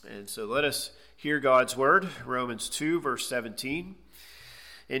And so let us hear God's word, Romans 2, verse 17.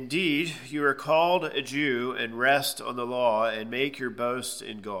 Indeed, you are called a Jew and rest on the law and make your boast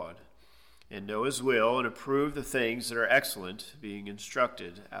in God, and know his will and approve the things that are excellent, being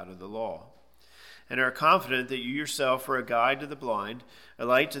instructed out of the law, and are confident that you yourself are a guide to the blind, a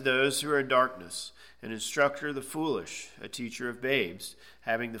light to those who are in darkness, an instructor of the foolish, a teacher of babes,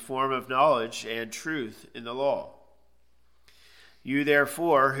 having the form of knowledge and truth in the law. You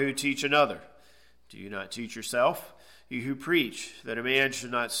therefore who teach another, do you not teach yourself? You who preach that a man should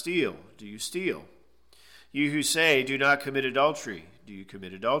not steal, do you steal? You who say, do not commit adultery, do you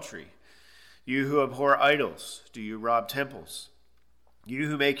commit adultery? You who abhor idols, do you rob temples? You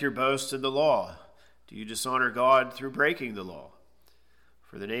who make your boast in the law, do you dishonor God through breaking the law?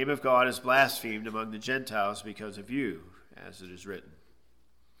 For the name of God is blasphemed among the Gentiles because of you, as it is written.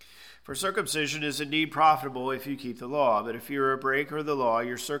 For circumcision is indeed profitable if you keep the law, but if you are a breaker of the law,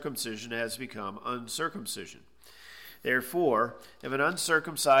 your circumcision has become uncircumcision. Therefore, if an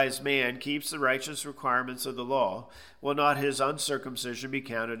uncircumcised man keeps the righteous requirements of the law, will not his uncircumcision be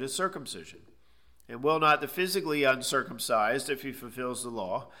counted as circumcision? And will not the physically uncircumcised, if he fulfills the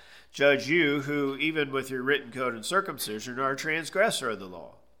law, judge you who, even with your written code and circumcision, are a transgressor of the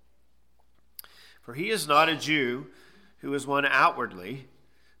law? For he is not a Jew who is one outwardly,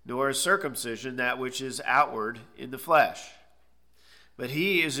 nor is circumcision that which is outward in the flesh. But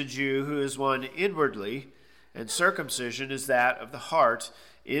he is a Jew who is one inwardly, and circumcision is that of the heart,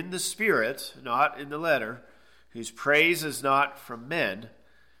 in the spirit, not in the letter, whose praise is not from men,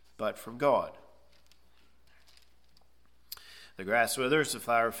 but from God. The grass withers, the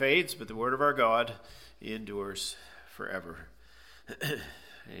flower fades, but the word of our God endures forever.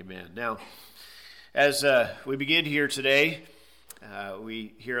 Amen. Now, as we begin here today,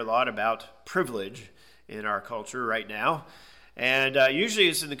 we hear a lot about privilege in our culture right now, and usually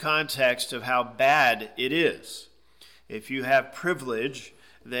it's in the context of how bad it is. If you have privilege,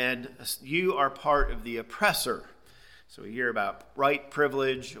 then you are part of the oppressor. So we hear about right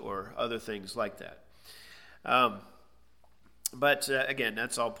privilege or other things like that. But again,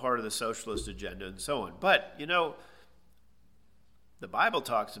 that's all part of the socialist agenda and so on. But, you know, the Bible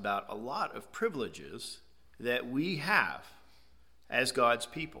talks about a lot of privileges that we have as God's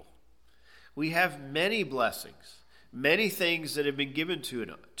people. We have many blessings, many things that have been given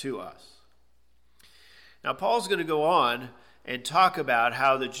to us. Now, Paul's going to go on and talk about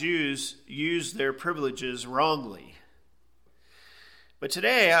how the Jews used their privileges wrongly. But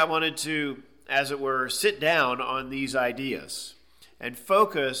today I wanted to, as it were, sit down on these ideas and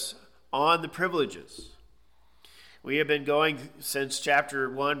focus on the privileges. We have been going since chapter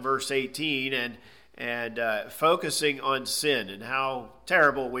 1, verse 18, and focusing on sin and how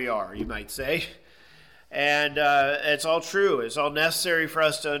terrible we are, you might say. And it's all true. It's all necessary for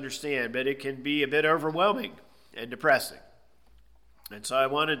us to understand, but it can be a bit overwhelming and depressing. And so I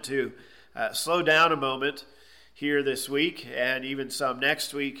wanted to slow down a moment here this week and even some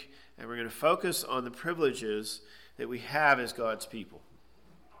next week, and we're going to focus on the privileges that we have as God's people.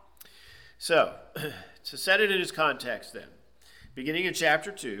 So, to set it in its context then, beginning in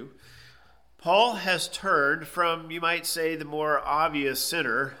chapter 2, Paul has turned from, you might say, the more obvious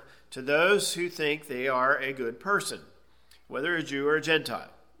sinner to those who think they are a good person, whether a Jew or a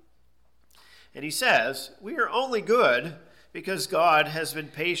Gentile. And he says, we are only good because God has been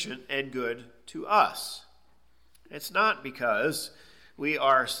patient and good to us. It's not because we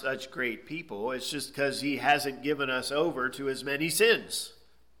are such great people. It's just because he hasn't given us over to as many sins.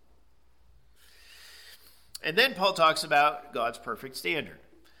 And then Paul talks about God's perfect standard.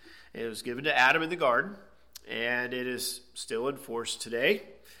 It was given to Adam in the garden, and it is still in force today.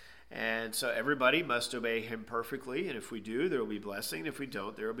 And so everybody must obey him perfectly, and if we do, there will be blessing. If we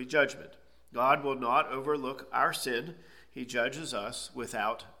don't, there will be judgment. God will not overlook our sin. He judges us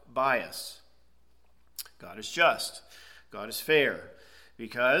without bias. God is just. God is fair,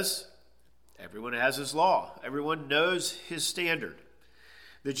 because everyone has his law. Everyone knows his standard.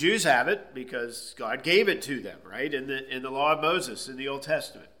 The Jews have it because God gave it to them, right, in the law of Moses in the Old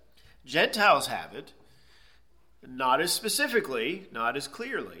Testament. Gentiles have it, not as specifically, not as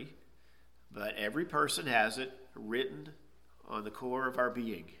clearly, but every person has it written on the core of our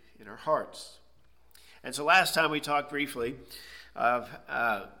being, in our hearts. And so last time we talked briefly of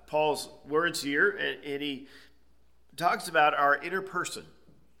Paul's words here, and he talks about our inner person.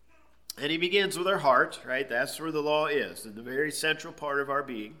 And he begins with our heart, right? That's where the law is, in the very central part of our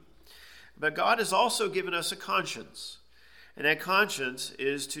being. But God has also given us a conscience. And that conscience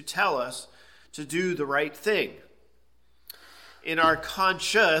is to tell us to do the right thing. In our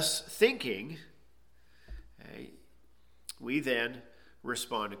conscious thinking, we then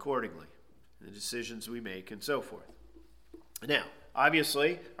respond accordingly, the decisions we make and so forth. Now,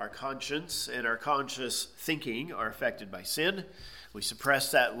 obviously, our conscience and our conscious thinking are affected by sin. We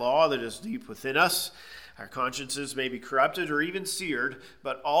suppress that law that is deep within us. Our consciences may be corrupted or even seared,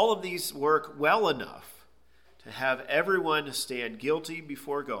 but all of these work well enough to have everyone stand guilty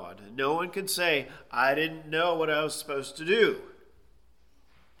before God. No one can say, I didn't know what I was supposed to do.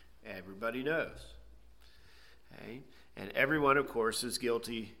 Everybody knows. Okay? And everyone, of course, is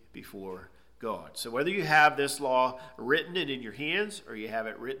guilty before God. So whether you have this law written and in your hands or you have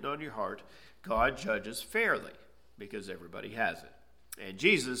it written on your heart, God judges fairly because everybody has it. And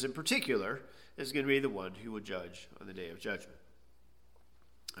Jesus, in particular, is going to be the one who will judge on the day of judgment.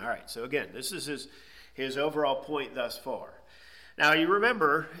 All right, so again, this is his overall point thus far. Now, you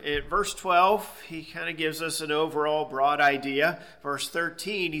remember, in verse 12, he kind of gives us an overall broad idea. Verse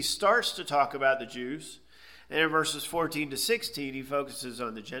 13, he starts to talk about the Jews. And in verses 14 to 16, he focuses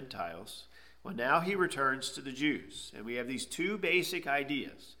on the Gentiles. Well, now he returns to the Jews. And we have these two basic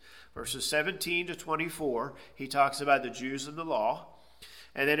ideas. Verses 17 to 24, he talks about the Jews and the law.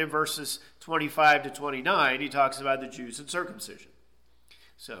 And then in verses 25 to 29, he talks about the Jews and circumcision.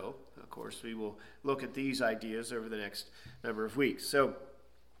 So, of course, we will look at these ideas over the next number of weeks. So,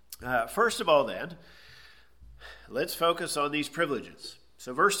 first of all then, let's focus on these privileges.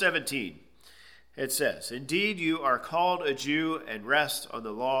 So, verse 17, it says, Indeed, you are called a Jew and rest on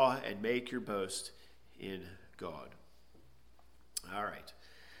the law and make your boast in God. All right.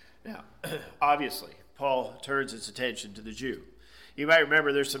 Now, obviously, Paul turns his attention to the Jew. You might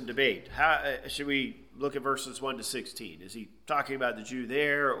remember there's some debate. How should we look at verses 1 to 16? Is he talking about the Jew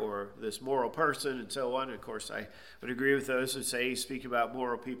there or this moral person and so on? And of course, I would agree with those who say he's speaking about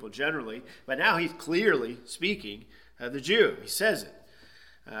moral people generally. But now he's clearly speaking of the Jew. He says it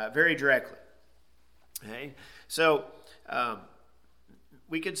very directly. Okay? So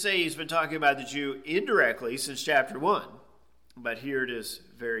we could say he's been talking about the Jew indirectly since chapter 1. But here it is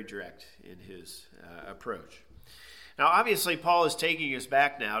very direct in his approach. Now, obviously, Paul is taking us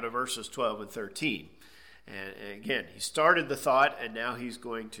back now to verses 12 and 13. And again, he started the thought, and now he's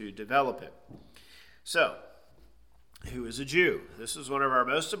going to develop it. So, who is a Jew? This is one of our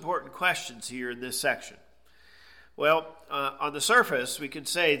most important questions here in this section. Well, on the surface, we can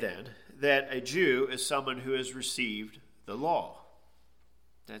say then that a Jew is someone who has received the law.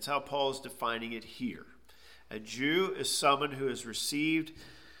 That's how Paul is defining it here. A Jew is someone who has received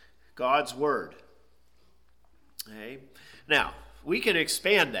God's word. Okay. Now, we can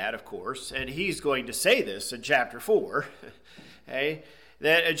expand that, of course, and he's going to say this in chapter 4, okay,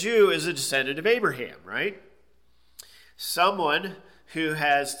 that a Jew is a descendant of Abraham, right? Someone who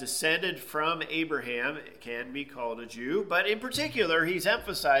has descended from Abraham can be called a Jew, but in particular, he's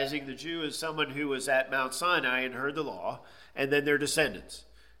emphasizing the Jew as someone who was at Mount Sinai and heard the law, and then their descendants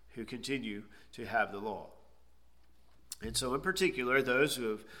who continue to have the law. And so in particular, those who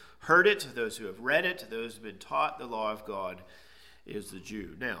have heard it, those who have read it, those who have been taught the law of God is the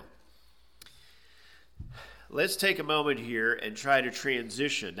Jew. Now, let's take a moment here and try to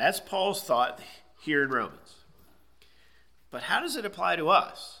transition. That's Paul's thought here in Romans. But how does it apply to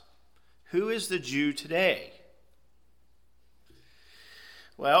us? Who is the Jew today?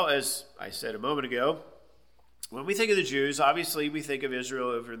 Well, as I said a moment ago, when we think of the Jews, obviously we think of Israel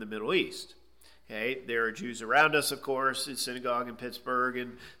over in the Middle East. Okay, there are Jews around us, of course, in synagogue in Pittsburgh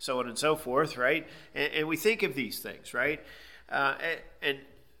and so on and so forth, right? And we think of these things, right? And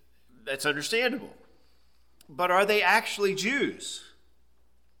that's understandable. But are they actually Jews?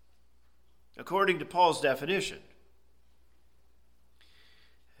 According to Paul's definition.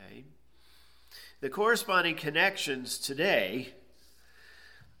 Okay. The corresponding connections today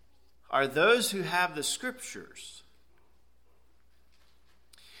are those who have the scriptures.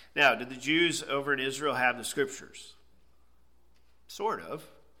 Now, did the Jews over in Israel have the scriptures? Sort of.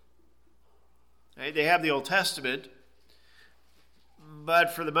 Okay, they have the Old Testament,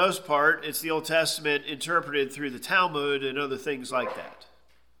 but for the most part, it's the Old Testament interpreted through the Talmud and other things like that.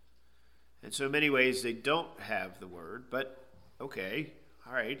 And so in many ways, they don't have the word, but okay,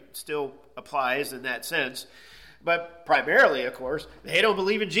 all right, it still applies in that sense. But primarily, of course, they don't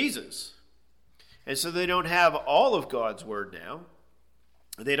believe in Jesus. And so they don't have all of God's word now.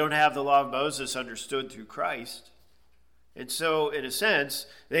 They don't have the law of Moses understood through Christ. And so, in a sense,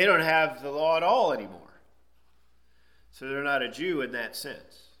 they don't have the law at all anymore. So they're not a Jew in that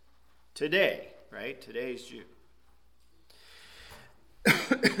sense. Today, right? Today's Jew.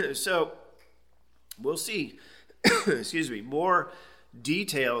 So, we'll see, more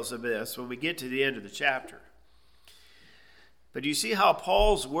details of this when we get to the end of the chapter. But you see how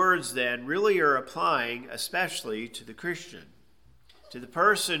Paul's words then really are applying especially to the Christian. To the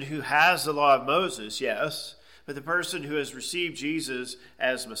person who has the law of Moses, yes, but the person who has received Jesus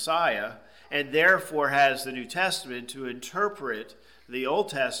as Messiah and therefore has the New Testament to interpret the Old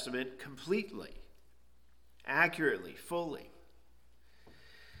Testament completely, accurately, fully.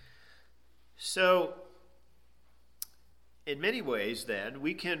 So, in many ways, then,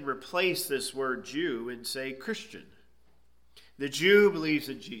 we can replace this word Jew and say Christian. The Jew who believes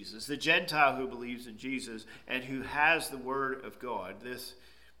in Jesus, the Gentile who believes in Jesus, and who has the Word of God. This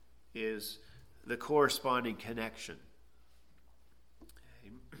is the corresponding connection.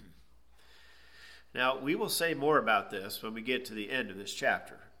 Now, we will say more about this when we get to the end of this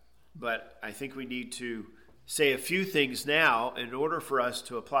chapter, but I think we need to say a few things now in order for us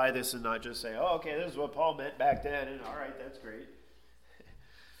to apply this and not just say, oh, okay, this is what Paul meant back then, and all right, that's great.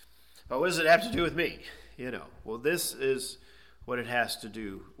 But what does it have to do with me? Well, this is what it has to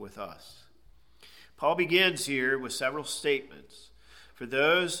do with us. Paul begins here with several statements for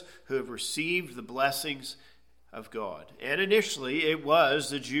those who have received the blessings of God. And initially, it was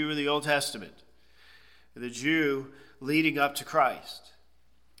the Jew of the Old Testament, the Jew leading up to Christ.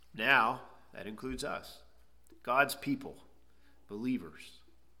 Now, that includes us, God's people, believers.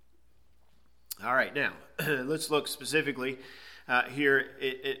 All right, now, let's look specifically here.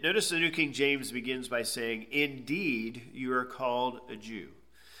 Notice the New King James begins by saying, indeed, you are called a Jew.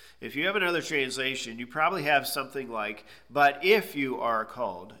 If you have another translation, you probably have something like, but if you are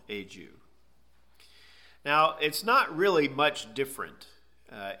called a Jew. Now, it's not really much different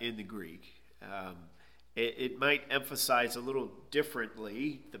in the Greek. It might emphasize a little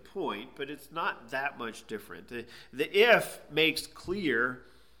differently the point, but it's not that much different. The if makes clear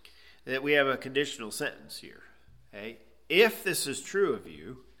that we have a conditional sentence here. Okay? If this is true of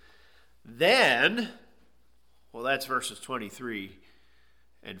you, then, well, that's verses 23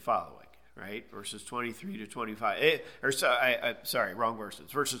 and following, right? Verses 23 to 25. Sorry, wrong verses.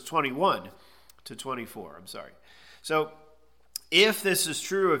 Verses 21 to 24, I'm sorry. So, if this is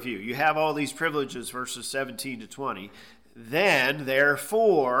true of you, you have all these privileges, verses 17 to 20, then,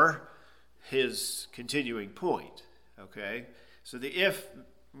 therefore, his continuing point, okay? So the if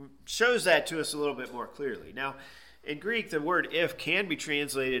shows that to us a little bit more clearly. Now, in Greek, the word if can be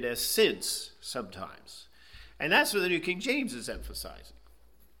translated as since sometimes. And that's what the New King James is emphasizing.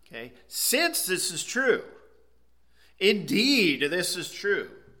 Okay? Since this is true, indeed this is true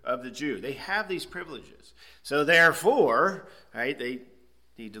of the Jew. They have these privileges. So therefore, right, they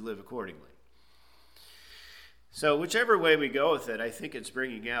need to live accordingly. So whichever way we go with it, I think it's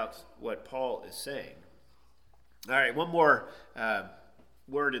bringing out what Paul is saying. All right, one more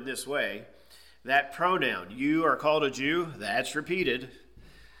word in this way. That pronoun, you are called a Jew, that's repeated.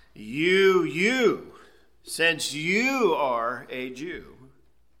 You, since you are a Jew.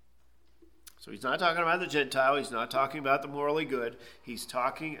 So he's not talking about the Gentile. He's not talking about the morally good. He's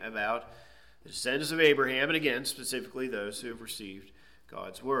talking about the descendants of Abraham, and again, specifically those who have received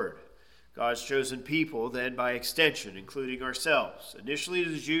God's word. God's chosen people, then by extension, including ourselves. Initially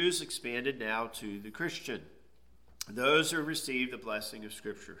to the Jews, expanded now to the Christian. Those who have received the blessing of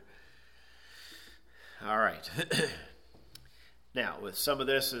Scripture. All right. Now, with some of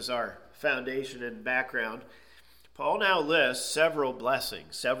this as our foundation and background, Paul now lists several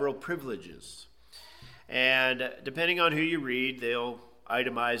blessings, several privileges. And depending on who you read, they'll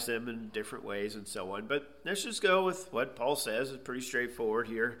itemize them in different ways and so on. But let's just go with what Paul says. It's pretty straightforward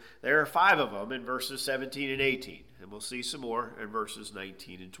here. There are 5 of them in verses 17 and 18. And we'll see some more in verses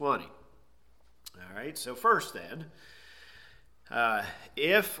 19 and 20. All right, so first then,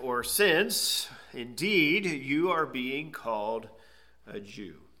 if or since, indeed, you are being called a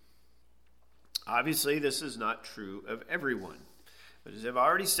Jew. Obviously, this is not true of everyone. But as I've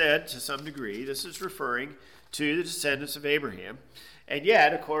already said, to some degree, this is referring to the descendants of Abraham. And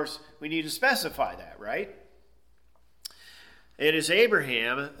yet, of course, we need to specify that, right? It is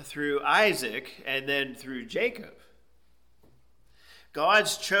Abraham through Isaac and then through Jacob.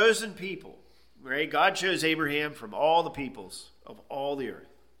 God's chosen people, right? God chose Abraham from all the peoples of all the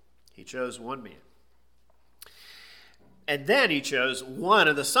earth. He chose one man. And then he chose one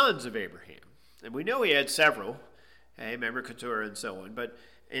of the sons of Abraham. And we know he had several. Remember Keturah and so on. But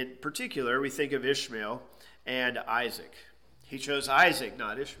in particular, we think of Ishmael and Isaac. He chose Isaac,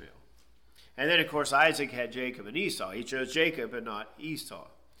 not Ishmael. And then, of course, Isaac had Jacob and Esau. He chose Jacob and not Esau.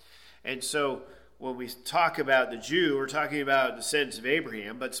 And so when we talk about the Jew, we're talking about the descendants of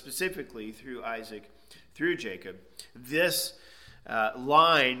Abraham, but specifically through Isaac, through Jacob. This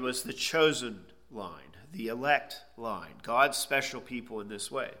line was the chosen line, the elect line, God's special people in this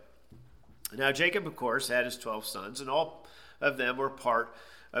way. Now, Jacob, of course, had his 12 sons, and all of them were part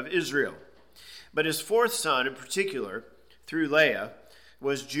of Israel. But his 4th son in particular, through Leah,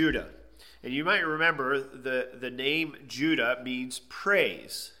 was Judah. And you might remember the name Judah means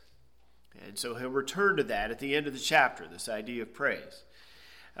praise. And so he'll return to that at the end of the chapter, this idea of praise.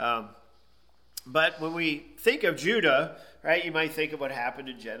 But when we think of Judah, right, you might think of what happened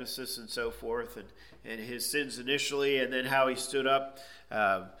in Genesis and so forth, and his sins initially, and then how he stood up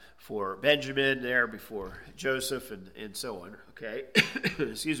for Benjamin there before Joseph and so on. Okay,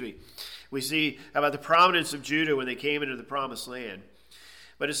 excuse me. We see about the prominence of Judah when they came into the promised land.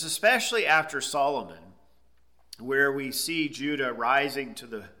 But it's especially after Solomon where we see Judah rising to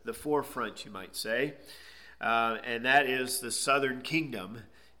the forefront, you might say. And that is the southern kingdom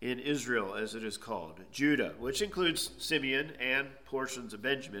in Israel, as it is called, Judah, which includes Simeon and portions of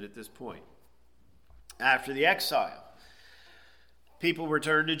Benjamin at this point. After the exile, people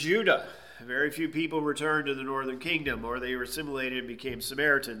returned to Judah. Very few people returned to the northern kingdom, or they were assimilated and became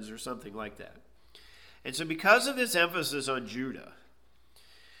Samaritans or something like that. And so because of this emphasis on Judah,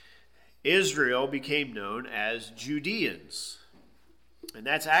 Israel became known as Judeans. And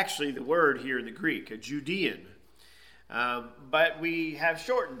that's actually the word here in the Greek, a Judean. But we have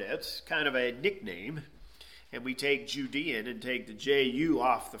shortened it, kind of a nickname, and we take Judean and take the J-U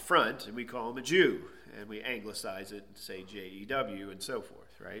off the front, and we call him a Jew. And we anglicize it and say J-E-W and so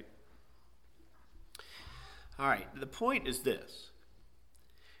forth, right? All right, the point is this.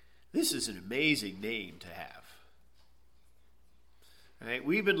 This is an amazing name to have. Right?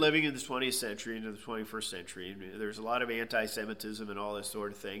 We've been living in the 20th century into the 21st century, and there's a lot of anti-Semitism and all this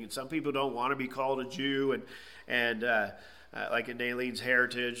sort of thing. And some people don't want to be called a Jew, and like in Naylene's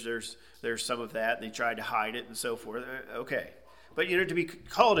heritage, there's some of that, and they tried to hide it and so forth. Okay, but to be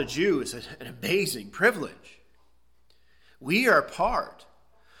called a Jew is an amazing privilege. We are part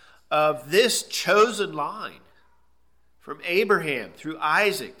of this chosen line from Abraham through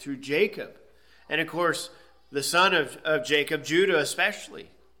Isaac through Jacob, and of course, the son of Jacob, Judah especially.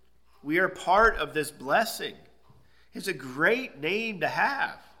 We are part of this blessing. It's a great name to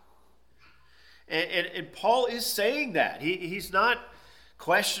have. And Paul is saying that. He's not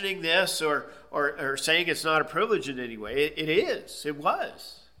questioning this or saying it's not a privilege in any way. It is. It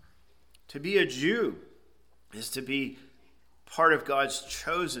was. To be a Jew is to be part of God's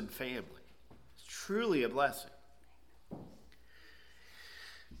chosen family. It's truly a blessing.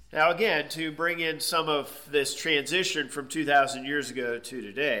 Now again, to bring in some of this transition from 2,000 years ago to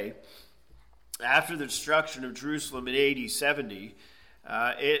today, after the destruction of Jerusalem in AD 70,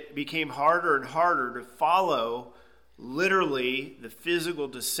 it became harder and harder to follow literally the physical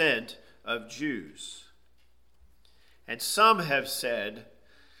descent of Jews. And some have said,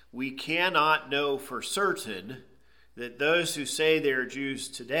 we cannot know for certain that those who say they are Jews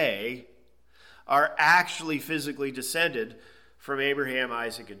today are actually physically descended from Abraham,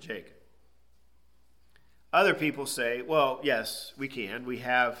 Isaac, and Jacob. Other people say, well, yes, we can. We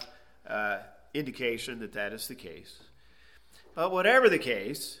have indication that that is the case. But whatever the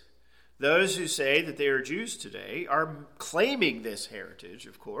case, those who say that they are Jews today are claiming this heritage,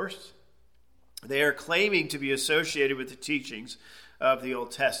 of course. They are claiming to be associated with the teachings of the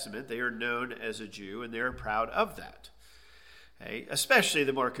Old Testament. They are known as a Jew, and they are proud of that. Okay? Especially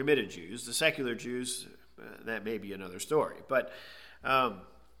the more committed Jews. The secular Jews, that may be another story. But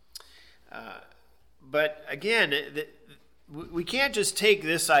again, we can't just take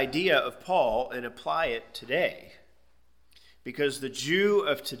this idea of Paul and apply it today, because the Jew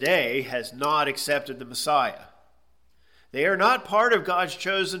of today has not accepted the Messiah. They are not part of God's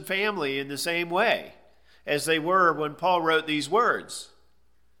chosen family in the same way as they were when Paul wrote these words.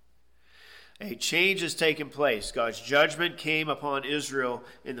 A change has taken place. God's judgment came upon Israel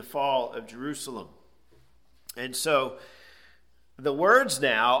in the fall of Jerusalem. And so the words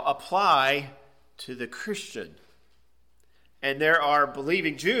now apply to the Christian. And there are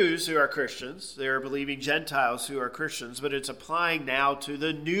believing Jews who are Christians. There are believing Gentiles who are Christians. But it's applying now to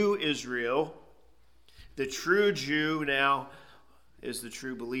the new Israel. The true Jew now is the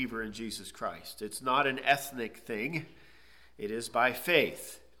true believer in Jesus Christ. It's not an ethnic thing. It is by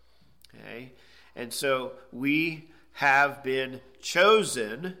faith. Okay? And so we have been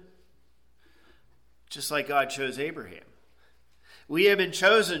chosen just like God chose Abraham. We have been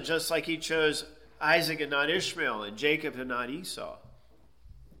chosen just like he chose Isaac and not Ishmael, and Jacob and not Esau.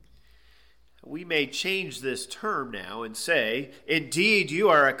 We may change this term now and say, indeed, you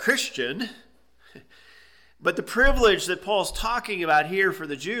are a Christian, but the privilege that Paul's talking about here for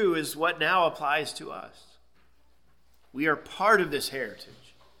the Jew is what now applies to us. We are part of this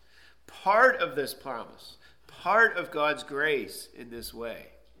heritage, part of this promise, part of God's grace in this way.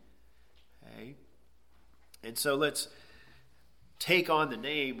 Okay? And so let's take on the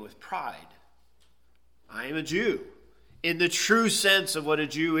name with pride. I am a Jew in the true sense of what a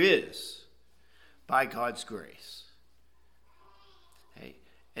Jew is by God's grace. Okay?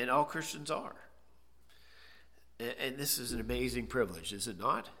 And all Christians are. And this is an amazing privilege, is it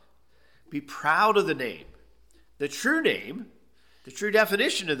not? Be proud of the name. The true name, the true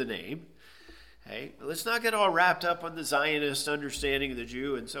definition of the name. Hey, let's not get all wrapped up on the Zionist understanding of the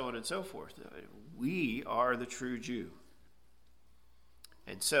Jew and so on and so forth. We are the true Jew.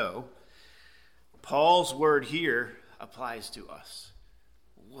 And so, Paul's word here applies to us.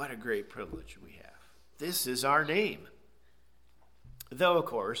 What a great privilege we have. This is our name. Though, of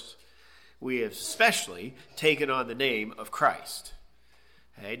course, we have especially taken on the name of Christ.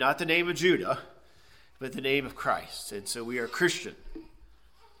 Hey, not the name of Judah, but the name of Christ. And so we are Christian.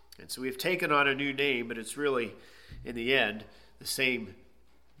 And so we have taken on a new name, but it's really, in the end, the same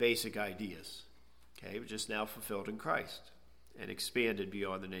basic ideas. Okay, but just now fulfilled in Christ and expanded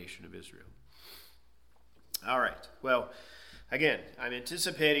beyond the nation of Israel. All right. Well, again, I'm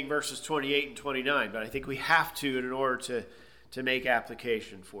anticipating verses 28 and 29, but I think we have to in order to make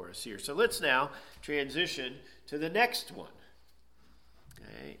application for us here. So let's now transition to the next one.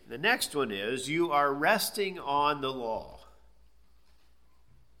 Okay. The next one is, you are resting on the law.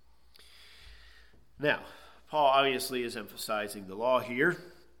 Now, Paul obviously is emphasizing the law here,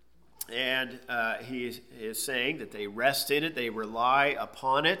 and he is saying that they rest in it, they rely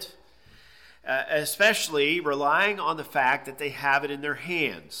upon it, especially relying on the fact that they have it in their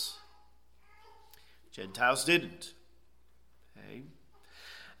hands. Gentiles didn't. Okay?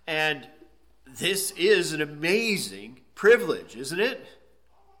 And this is an amazing privilege, isn't it?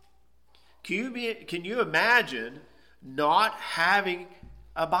 Can you imagine not having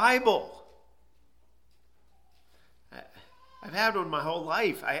a Bible? I've had one my whole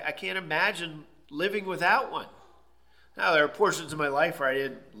life. I can't imagine living without one. Now, there are portions of my life where I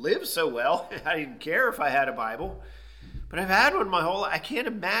didn't live so well. I didn't care if I had a Bible. But I've had one my whole life. I can't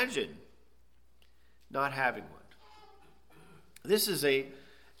imagine not having one. This is a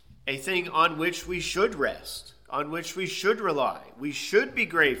thing on which we should rest, on which we should rely. We should be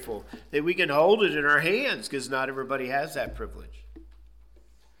grateful that we can hold it in our hands, because not everybody has that privilege.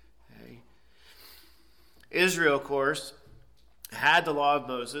 Okay. Israel, of course, had the law of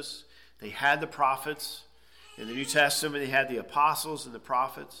Moses. They had the prophets. In the New Testament, they had the apostles and the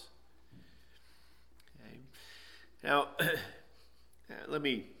prophets. Okay. Now, let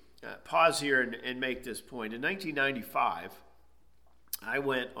me pause here and make this point. In 1995, I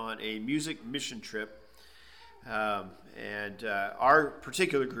went on a music mission trip, and our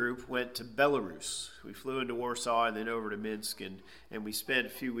particular group went to Belarus. We flew into Warsaw and then over to Minsk, and we spent a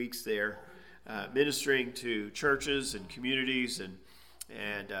few weeks there ministering to churches and communities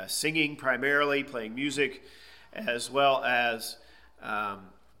and singing primarily, playing music, as well as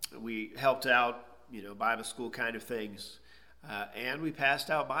we helped out, Bible school kind of things, and we passed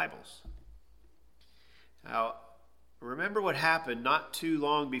out Bibles. Now, remember what happened not too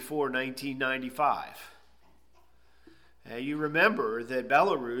long before 1995. You remember that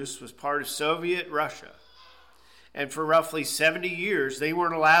Belarus was part of Soviet Russia. And for roughly 70 years, they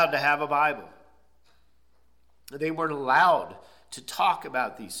weren't allowed to have a Bible. They weren't allowed to talk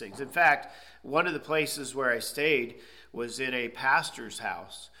about these things. In fact, one of the places where I stayed was in a pastor's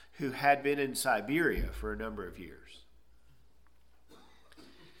house who had been in Siberia for a number of years.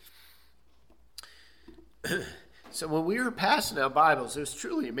 So when we were passing out Bibles, it was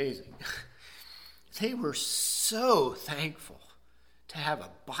truly amazing. They were so thankful to have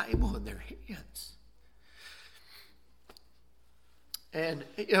a Bible in their hands. And,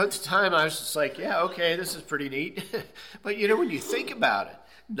 at the time I was just like, yeah, okay, this is pretty neat. But, when you think about it,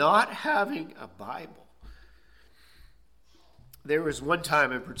 not having a Bible. There was one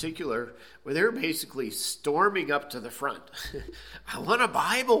time in particular where they were basically storming up to the front. I want a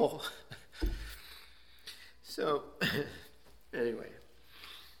Bible. So, anyway,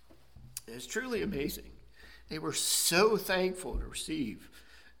 it's truly amazing. They were so thankful to receive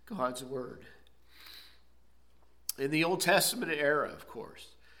God's word. In the Old Testament era, of course,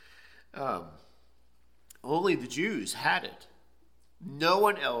 only the Jews had it. No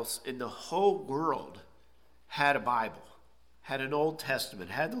one else in the whole world had a Bible, had an Old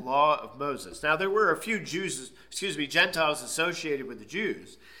Testament, had the law of Moses. Now, there were a few Gentiles associated with the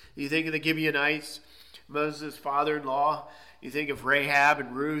Jews. You think of the Gibeonites, Moses' father-in-law. You think of Rahab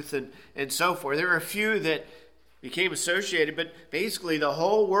and Ruth and so forth. There were a few that became associated, but basically the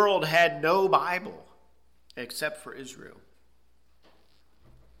whole world had no Bible except for Israel.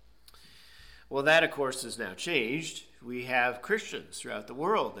 Well, that, of course, has now changed. We have Christians throughout the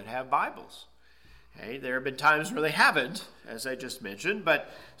world that have Bibles. Okay, there have been times where they haven't, as I just mentioned,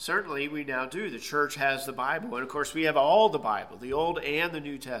 but certainly we now do. The church has the Bible, and of course we have all the Bible, the Old and the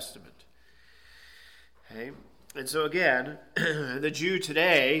New Testament. Okay, and so again, the Jew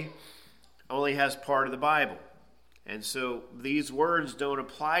today only has part of the Bible, and so these words don't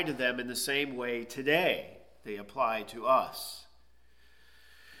apply to them in the same way today they apply to us.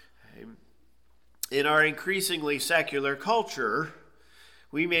 Okay. In our increasingly secular culture,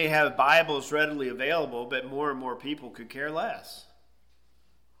 we may have Bibles readily available, but more and more people could care less.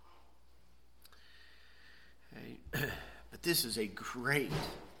 Okay. But this is a great,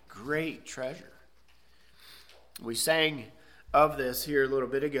 great treasure. We sang of this here a little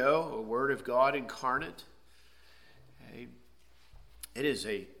bit ago, a Word of God incarnate. Okay. It is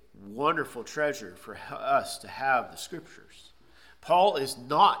a wonderful treasure for us to have the Scriptures. Paul is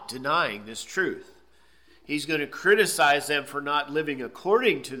not denying this truth. He's going to criticize them for not living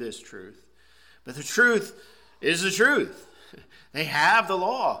according to this truth. But the truth is the truth. They have the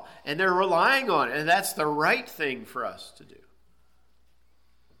law, and they're relying on it, and that's the right thing for us to do.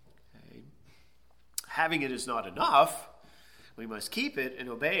 Okay. Having it is not enough. We must keep it and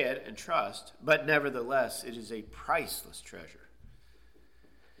obey it and trust, but nevertheless, it is a priceless treasure.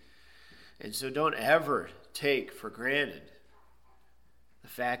 And so don't ever take for granted the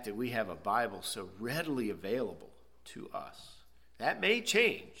fact that we have a Bible so readily available to us. That may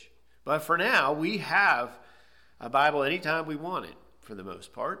change, but for now, we have a Bible anytime we want it, for the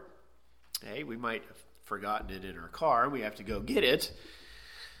most part. Hey, we might have forgotten it in our car, and we have to go get it,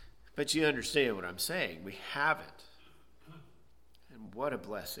 but you understand what I'm saying. We have it. And what a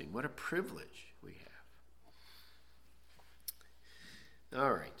blessing, what a privilege we have.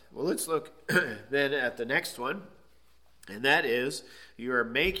 All right, well, let's look then at the next one. And that is, you are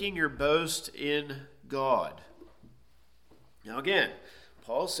making your boast in God. Now again,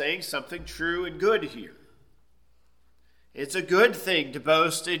 Paul's saying something true and good here. It's a good thing to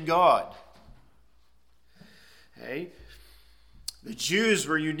boast in God. Okay? The Jews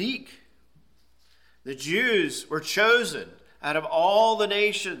were unique. The Jews were chosen out of all the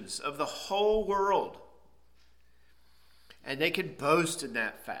nations of the whole world. And they can boast in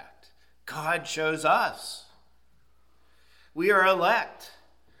that fact. God chose us. We are elect.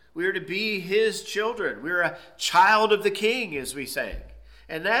 We are to be his children. We are a child of the King, as we sang.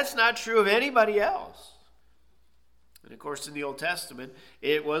 And that's not true of anybody else. And of course, in the Old Testament,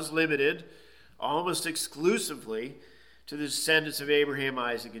 it was limited almost exclusively to the descendants of Abraham,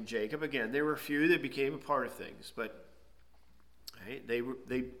 Isaac, and Jacob. Again, there were few that became a part of things, but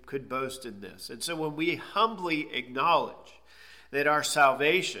they could boast in this. And so when we humbly acknowledge that our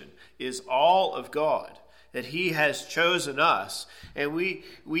salvation is all of God, that he has chosen us, and we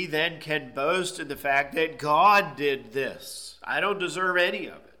then can boast in the fact that God did this. I don't deserve any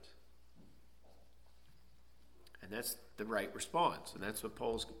of it. And that's the right response, and that's what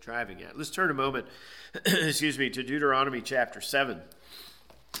Paul's driving at. Let's turn a moment, to Deuteronomy chapter 7.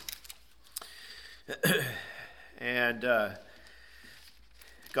 And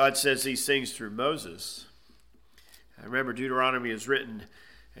God says these things through Moses. I remember Deuteronomy is written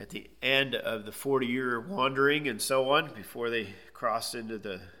at the end of the 40-year wandering and so on, before they crossed into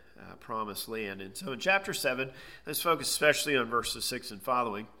the promised land. And so in chapter 7, let's focus especially on verses 6 and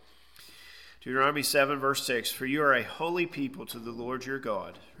following. Deuteronomy 7, verse 6, "For you are a holy people to the Lord your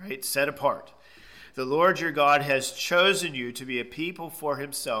God," right? Set apart. "The Lord your God has chosen you to be a people for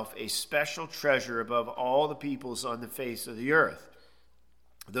himself, a special treasure above all the peoples on the face of the earth.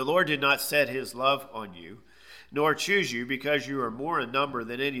 The Lord did not set his love on you, nor choose you because you are more in number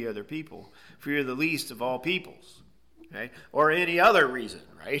than any other people, for you're the least of all peoples." Okay? Or any other reason,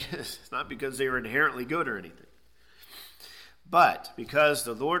 right? It's not because they were inherently good or anything. "But because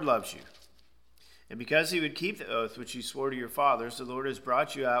the Lord loves you, and because he would keep the oath which he swore to your fathers, the Lord has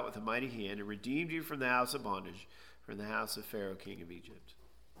brought you out with a mighty hand and redeemed you from the house of bondage, from the house of Pharaoh, king of Egypt."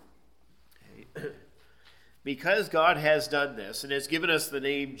 Okay? Because God has done this and has given us the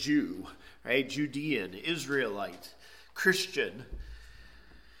name Jew, right? Judean, Israelite, Christian,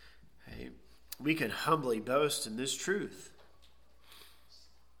 okay, we can humbly boast in this truth.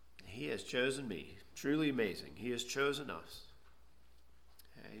 He has chosen me. Truly amazing. He has chosen us.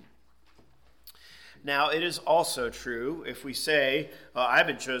 Okay. Now, it is also true if we say, I've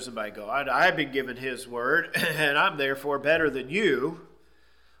been chosen by God, I've been given his word, and I'm therefore better than you.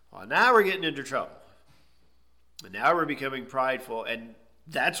 Well, now we're getting into trouble. And now we're becoming prideful, and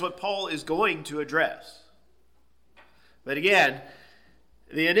that's what Paul is going to address. But again,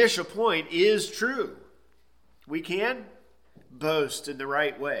 the initial point is true. We can boast in the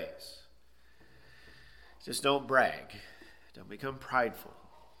right ways. Just don't brag. Don't become prideful.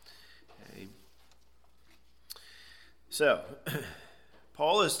 Okay? So,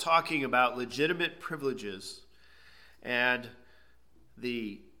 Paul is talking about legitimate privileges and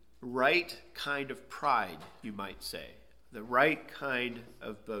the right kind of pride, you might say, the right kind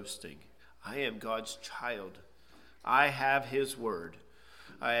of boasting. I am God's child. I have his word.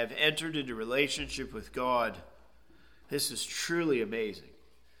 I have entered into relationship with God. This is truly amazing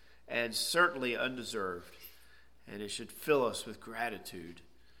and certainly undeserved, and it should fill us with gratitude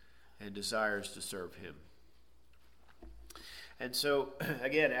and desires to serve him. And so,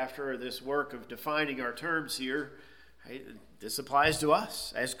 again, after this work of defining our terms here, right, this applies to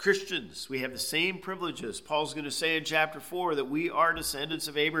us. As Christians, we have the same privileges. Paul's going to say in chapter 4 that we are descendants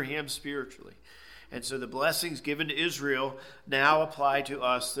of Abraham spiritually. And so the blessings given to Israel now apply to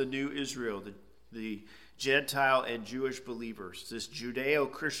us, the new Israel, the Gentile and Jewish believers. This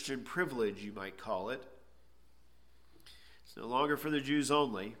Judeo-Christian privilege, you might call it. It's no longer for the Jews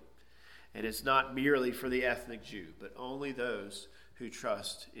only. And it's not merely for the ethnic Jew, but only those who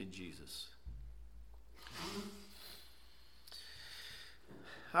trust in Jesus.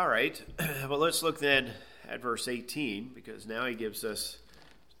 All right, well, let's look then at verse 18, because now he gives us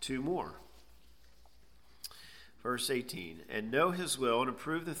two more. Verse 18, and know his will and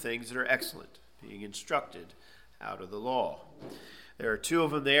approve the things that are excellent, being instructed out of the law. There are two of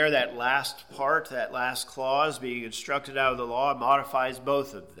them there. That last part, that last clause, being instructed out of the law, modifies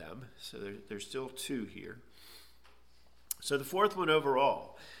both of them. So there's still two here. So the fourth one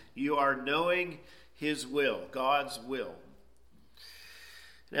overall, you are knowing his will, God's will.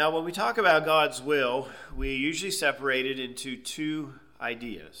 Now, when we talk about God's will, we usually separate it into two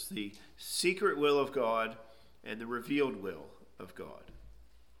ideas, the secret will of God and the revealed will of God.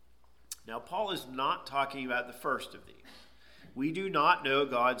 Now, Paul is not talking about the first of these. We do not know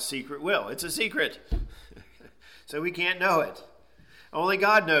God's secret will. It's a secret. So we can't know it. Only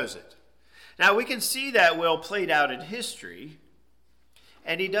God knows it. Now we can see that will played out in history,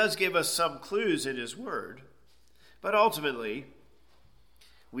 and he does give us some clues in his word, but ultimately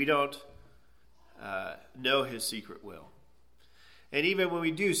we don't know his secret will. And even when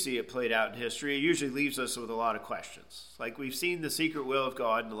we do see it played out in history, it usually leaves us with a lot of questions. Like we've seen the secret will of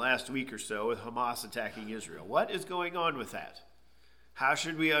God in the last week or so with Hamas attacking Israel. What is going on with that? How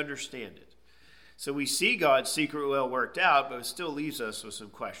should we understand it? So we see God's secret will worked out, but it still leaves us with some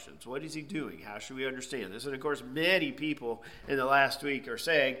questions. What is he doing? How should we understand this? And of course, many people in the last week are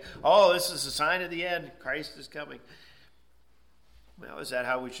saying, oh, this is a sign of the end. Christ is coming. Well, is that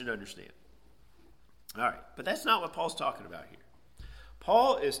how we should understand? All right, but that's not what Paul's talking about here.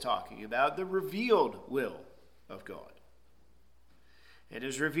 Paul is talking about the revealed will of God. And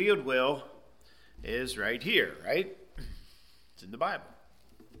his revealed will is right here, right? It's in the Bible.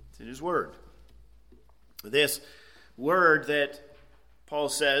 It's in his word. This word that Paul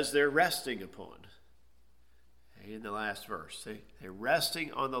says they're resting upon. In the last verse, they're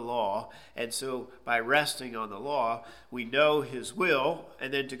resting on the law. And so by resting on the law, we know his will.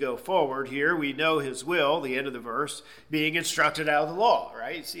 And then to go forward here, we know his will, the end of the verse, being instructed out of the law,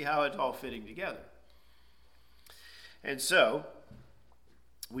 right? See how it's all fitting together. And so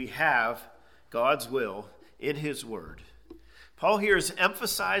we have God's will in his word. Paul here is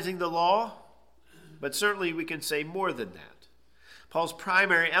emphasizing the law, but certainly we can say more than that. Paul's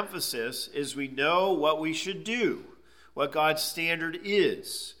primary emphasis is we know what we should do, what God's standard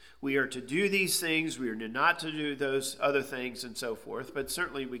is. We are to do these things, we are not to do those other things, and so forth. But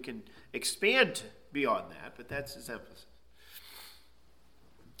certainly we can expand beyond that, but that's his emphasis.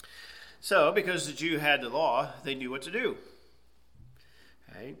 So, because the Jew had the law, they knew what to do.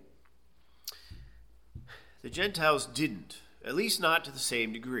 Okay? The Gentiles didn't, at least not to the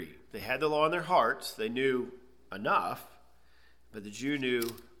same degree. They had the law in their hearts, they knew enough, but the Jew knew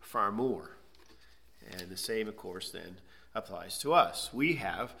far more. And the same, of course, then applies to us. We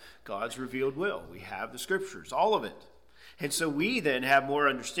have God's revealed will. We have the scriptures, all of it. And so we then have more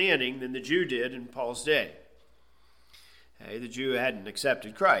understanding than the Jew did in Paul's day. Okay, the Jew hadn't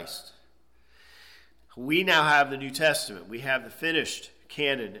accepted Christ. We now have the New Testament. We have the finished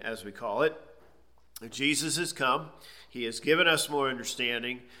canon, as we call it. Jesus has come. He has given us more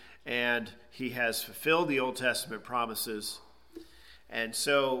understanding, and he has fulfilled the Old Testament promises. And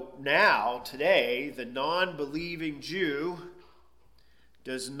so now, today, the non-believing Jew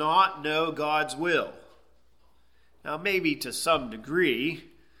does not know God's will. Now, maybe to some degree,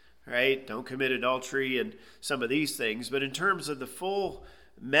 right? Don't commit adultery and some of these things. But in terms of the full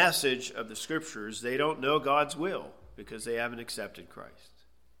message of the Scriptures, they don't know God's will because they haven't accepted Christ.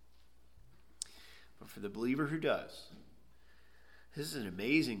 But for the believer who does, this is an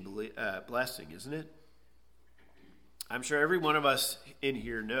amazing blessing, isn't it? I'm sure every one of us in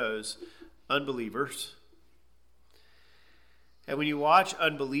here knows unbelievers. And when you watch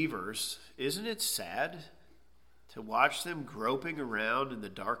unbelievers, isn't it sad to watch them groping around in the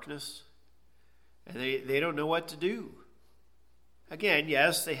darkness? And they don't know what to do. Again,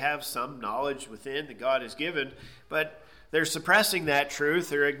 yes, they have some knowledge within that God has given, but they're suppressing that truth.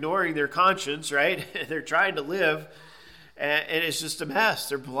 They're ignoring their conscience, right? They're trying to live, and it's just a mess.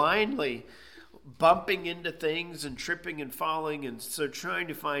 They're blindly bumping into things and tripping and falling, and so trying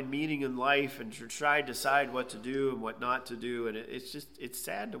to find meaning in life and to try to decide what to do and what not to do. And it's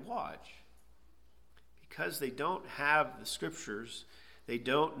sad to watch because they don't have the scriptures. They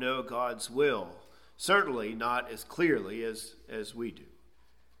don't know God's will, certainly not as clearly as we do.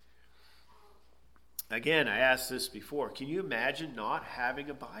 Again, I asked this before. Can you imagine not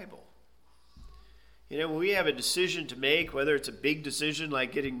having a Bible? You know, when we have a decision to make, whether it's a big decision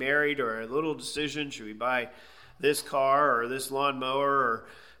like getting married or a little decision, should we buy this car or this lawnmower, or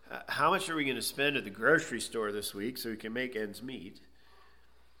how much are we going to spend at the grocery store this week so we can make ends meet?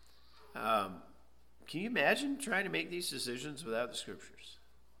 Can you imagine trying to make these decisions without the scriptures,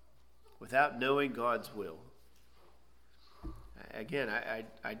 without knowing God's will? Again,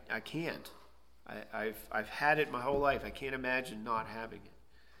 I can't. I've had it my whole life. I can't imagine not having it.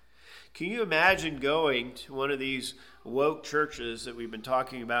 Can you imagine going to one of these woke churches that we've been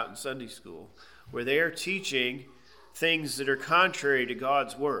talking about in Sunday school, where they are teaching things that are contrary to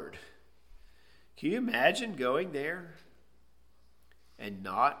God's word? Can you imagine going there and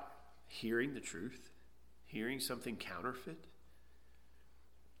not hearing the truth, hearing something counterfeit?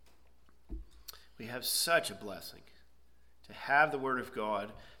 We have such a blessing to have the word of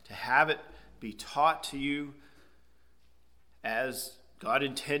God, to have it be taught to you as God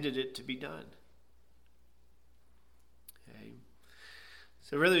intended it to be done. Okay.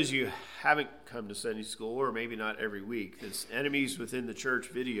 So for those of you who haven't come to Sunday school, or maybe not every week, this Enemies Within the Church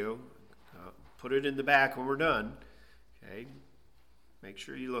video, put it in the back when we're done. Okay. Make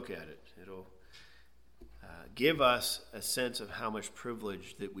sure you look at it. It'll give us a sense of how much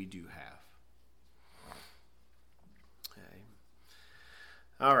privilege that we do have. Okay.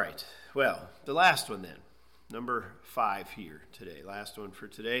 All right. Well, the last one then. Number 5 here today. Last one for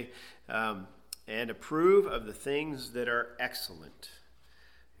today. And approve of the things that are excellent.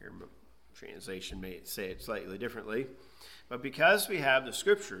 Your translation may say it slightly differently. But because we have the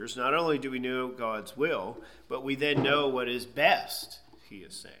scriptures, not only do we know God's will, but we then know what is best, he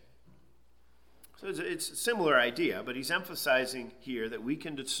is saying. So it's a similar idea, but he's emphasizing here that we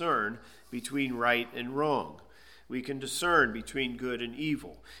can discern between right and wrong. We can discern between good and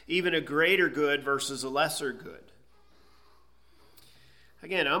evil, even a greater good versus a lesser good.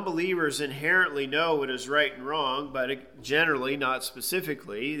 Again, unbelievers inherently know what is right and wrong, but generally, not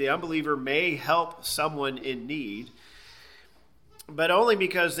specifically. The unbeliever may help someone in need, but only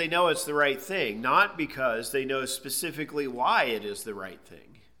because they know it's the right thing, not because they know specifically why it is the right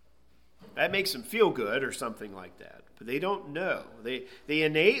thing. That makes them feel good or something like that, but they don't know. They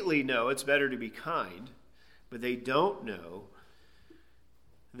innately know it's better to be kind, but they don't know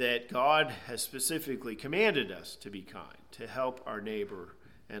that God has specifically commanded us to be kind, to help our neighbor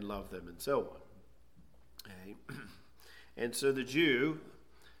and love them, and so on. Okay. And so the Jew,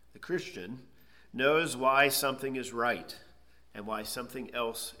 the Christian, knows why something is right and why something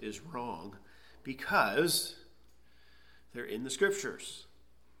else is wrong, because they're in the scriptures.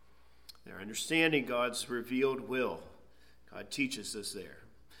 They're understanding God's revealed will. God teaches us there.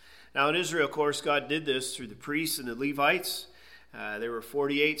 Now in Israel, of course, God did this through the priests and the Levites. There were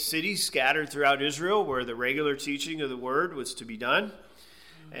 48 cities scattered throughout Israel where the regular teaching of the word was to be done.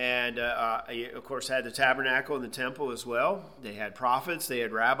 And, of course, had the tabernacle and the temple as well. They had prophets. They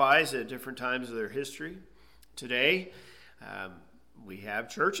had rabbis at different times of their history. Today, we have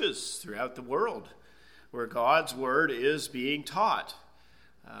churches throughout the world where God's word is being taught.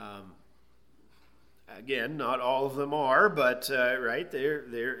 Again, not all of them are, but right there,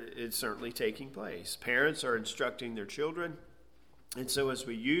 it's certainly taking place. Parents are instructing their children, and so as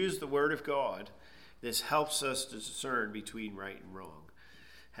we use the Word of God, this helps us to discern between right and wrong.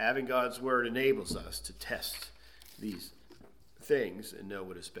 Having God's Word enables us to test these things and know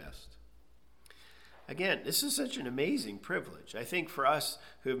what is best. Again, this is such an amazing privilege. I think for us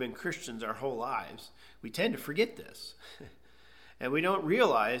who have been Christians our whole lives, we tend to forget this, and we don't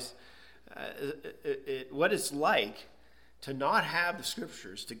realize what it's like to not have the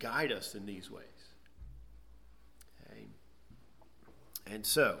scriptures to guide us in these ways. Okay. And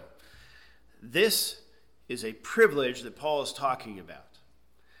so, this is a privilege that Paul is talking about.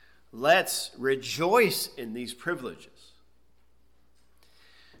 Let's rejoice in these privileges.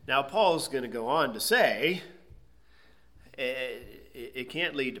 Now, Paul's going to go on to say, it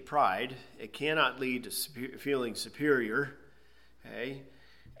can't lead to pride. It cannot lead to feeling superior. Okay?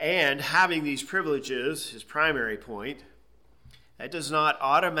 And having these privileges, his primary point, that does not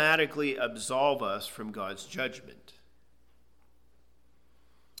automatically absolve us from God's judgment.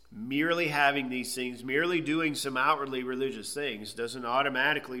 Merely having these things, merely doing some outwardly religious things, doesn't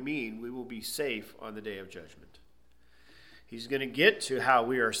automatically mean we will be safe on the day of judgment. He's going to get to how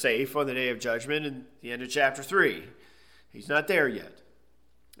we are safe on the day of judgment in the end of chapter 3. He's not there yet.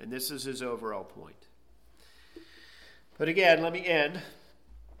 And this is his overall point. But again, let me end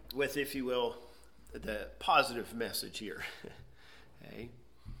with, if you will, the positive message here. Okay?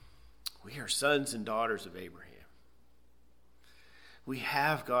 We are sons and daughters of Abraham. We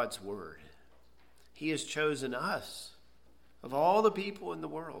have God's word. He has chosen us of all the people in the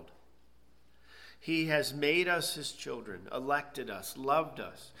world. He has made us his children, elected us, loved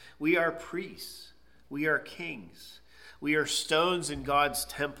us. We are priests. We are kings. We are stones in God's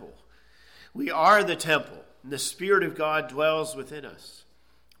temple. We are the temple, and the Spirit of God dwells within us.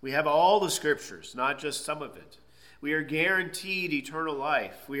 We have all the scriptures, not just some of it. We are guaranteed eternal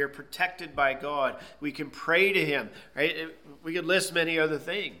life. We are protected by God. We can pray to him. Right? We could list many other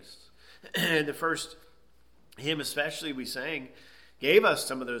things. And the first hymn especially we sang gave us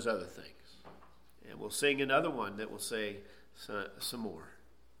some of those other things. And we'll sing another one that will say some more.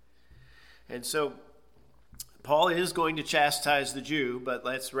 And so Paul is going to chastise the Jew, but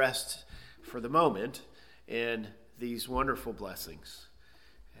let's rest for the moment in these wonderful blessings.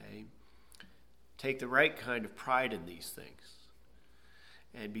 Okay? Take the right kind of pride in these things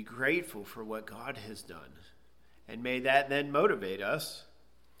and be grateful for what God has done. And may that then motivate us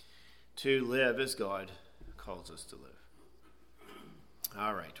to live as God calls us to live.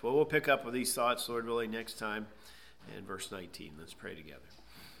 All right. Well, we'll pick up with these thoughts, Lord willing, next time in verse 19. Let's pray together.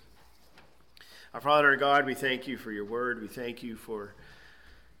 Our Father and God, we thank you for your word. We thank you for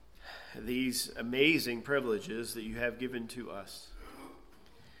these amazing privileges that you have given to us.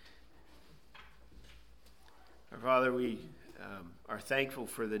 Our Father, we are thankful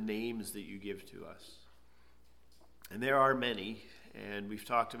for the names that you give to us. And there are many, and we've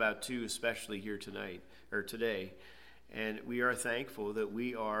talked about two especially here tonight or today. And we are thankful that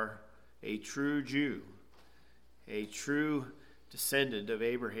we are a true Jew, a true descendant of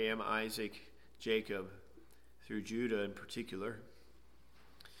Abraham, Isaac, Jacob, through Judah in particular.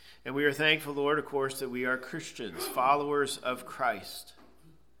 And we are thankful, Lord, of course, that we are Christians, followers of Christ.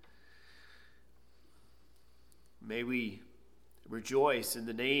 May we rejoice in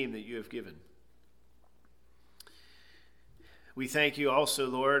the name that you have given. We thank you also,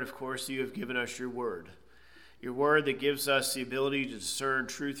 Lord, of course, you have given us your word. Your word that gives us the ability to discern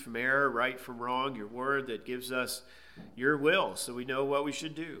truth from error, right from wrong. Your word that gives us your will so we know what we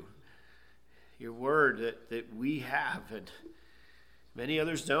should do. Your word that we have and many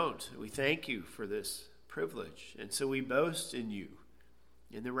others don't. We thank you for this privilege. And so we boast in you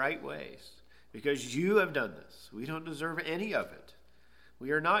in the right ways because you have done this. We don't deserve any of it.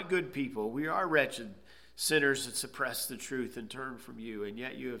 We are not good people. We are wretched sinners that suppress the truth and turn from you, and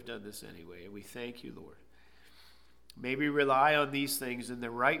yet you have done this anyway. And we thank you, Lord. May we rely on these things in the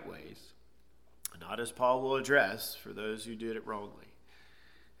right ways, not as Paul will address for those who did it wrongly.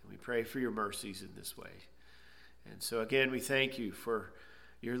 And we pray for your mercies in this way. And so again, we thank you for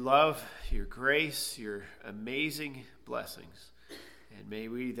your love, your grace, your amazing blessings. And may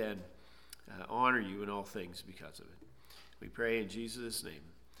we then honor you in all things because of it. We pray in Jesus' name.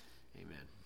 Amen.